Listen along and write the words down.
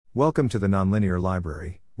Welcome to the Nonlinear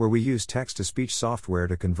Library, where we use text-to-speech software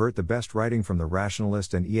to convert the best writing from the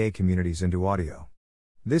rationalist and EA communities into audio.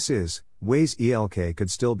 This is Ways ELK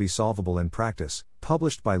Could Still Be Solvable in Practice,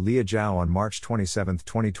 published by leogao on March 27,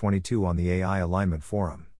 2022 on the AI Alignment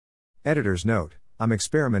Forum. Editor's note: I'm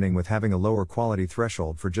experimenting with having a lower quality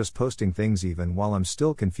threshold for just posting things even while I'm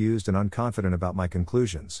still confused and unconfident about my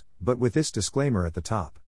conclusions, but with this disclaimer at the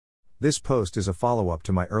top. This post is a follow-up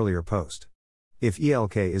to my earlier post. If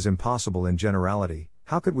ELK is impossible in generality,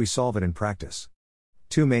 how could we solve it in practice?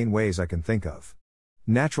 Two main ways I can think of.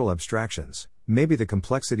 Natural abstractions. Maybe the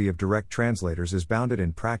complexity of direct translators is bounded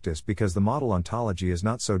in practice because the model ontology is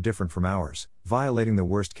not so different from ours, violating the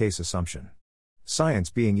worst-case assumption. Science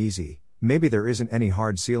being easy. Maybe there isn't any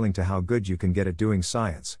hard ceiling to how good you can get at doing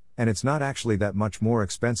science, and it's not actually that much more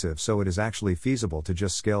expensive, so it is actually feasible to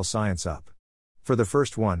just scale science up. For the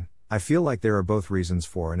first one, I feel like there are both reasons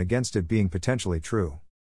for and against it being potentially true.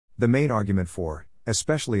 The main argument for,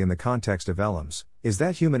 especially in the context of LLMs, is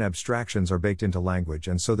that human abstractions are baked into language,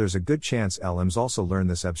 and so there's a good chance LLMs also learn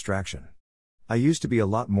this abstraction. I used to be a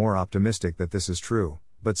lot more optimistic that this is true,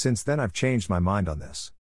 but since then I've changed my mind on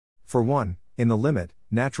this. For one, in the limit,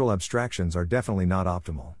 natural abstractions are definitely not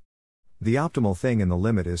optimal. The optimal thing in the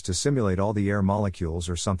limit is to simulate all the air molecules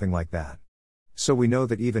or something like that. So we know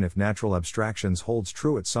that even if natural abstractions holds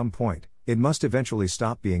true at some point, it must eventually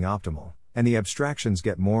stop being optimal, and the abstractions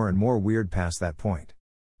get more and more weird past that point.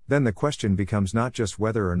 Then the question becomes not just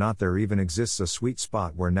whether or not there even exists a sweet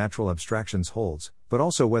spot where natural abstractions holds, but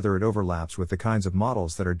also whether it overlaps with the kinds of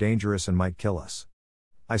models that are dangerous and might kill us.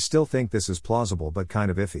 I still think this is plausible but kind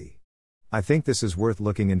of iffy. I think this is worth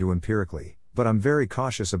looking into empirically, but I'm very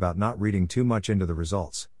cautious about not reading too much into the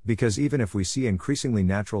results, because even if we see increasingly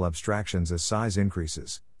natural abstractions as size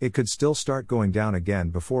increases, it could still start going down again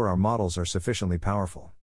before our models are sufficiently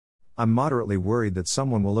powerful. I'm moderately worried that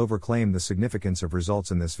someone will overclaim the significance of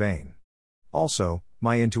results in this vein. Also,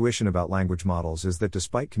 my intuition about language models is that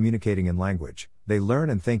despite communicating in language, they learn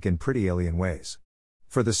and think in pretty alien ways.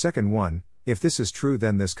 For the second one, if this is true,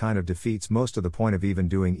 then this kind of defeats most of the point of even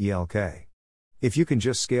doing ELK. If you can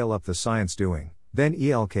just scale up the science doing, then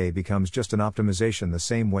ELK becomes just an optimization the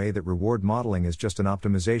same way that reward modeling is just an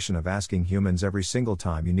optimization of asking humans every single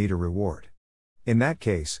time you need a reward. In that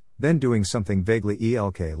case, then doing something vaguely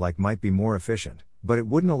ELK-like might be more efficient, but it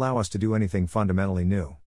wouldn't allow us to do anything fundamentally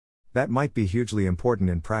new. That might be hugely important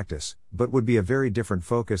in practice, but would be a very different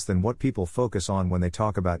focus than what people focus on when they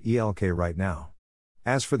talk about ELK right now.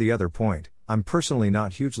 As for the other point, I'm personally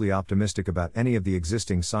not hugely optimistic about any of the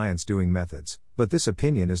existing science-doing methods, but this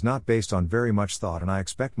opinion is not based on very much thought, and I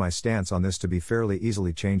expect my stance on this to be fairly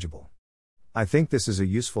easily changeable. I think this is a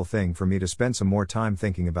useful thing for me to spend some more time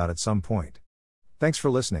thinking about at some point. Thanks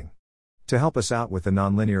for listening. To help us out with the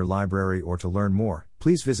Nonlinear Library or to learn more,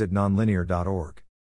 please visit nonlinear.org.